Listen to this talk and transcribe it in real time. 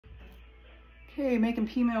Okay, making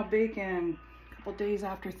peameal bacon a couple days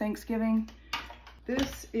after Thanksgiving.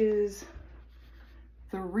 This is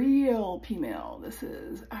the real peameal. This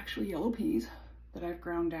is actually yellow peas that I've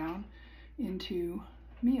ground down into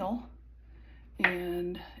meal,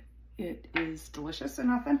 and it is delicious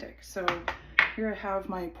and authentic. So here I have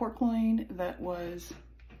my pork loin that was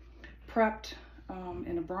prepped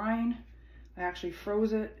in a brine. I actually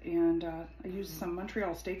froze it, and I used some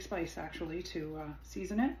Montreal steak spice actually to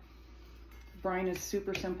season it. Brine is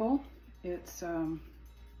super simple. It's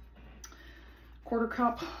quarter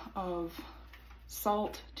cup of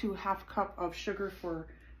salt to half cup of sugar for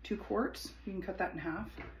 2 quarts. You can cut that in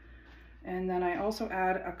half. And then I also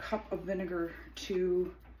add a cup of vinegar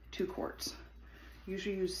to 2 quarts.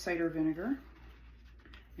 Usually use cider vinegar.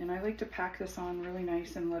 And I like to pack this on really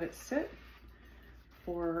nice and let it sit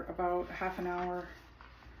for about half an hour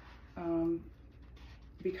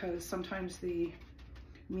because sometimes the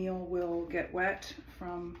meal will get wet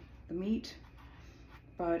from the meat.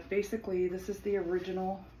 But basically this is the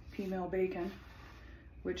original peameal bacon,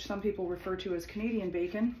 which some people refer to as Canadian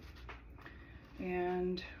bacon.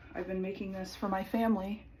 And I've been making this for my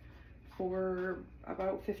family for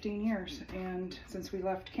about 15 years. And since we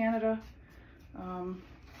left Canada, and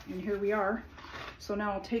here we are. So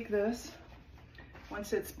now I'll take this,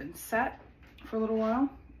 once it's been set for a little while,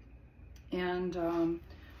 and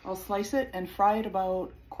I'll slice it and fry it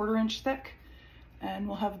about 1/4 inch thick, and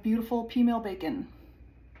we'll have beautiful peameal bacon.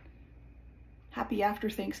 Happy after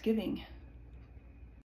Thanksgiving.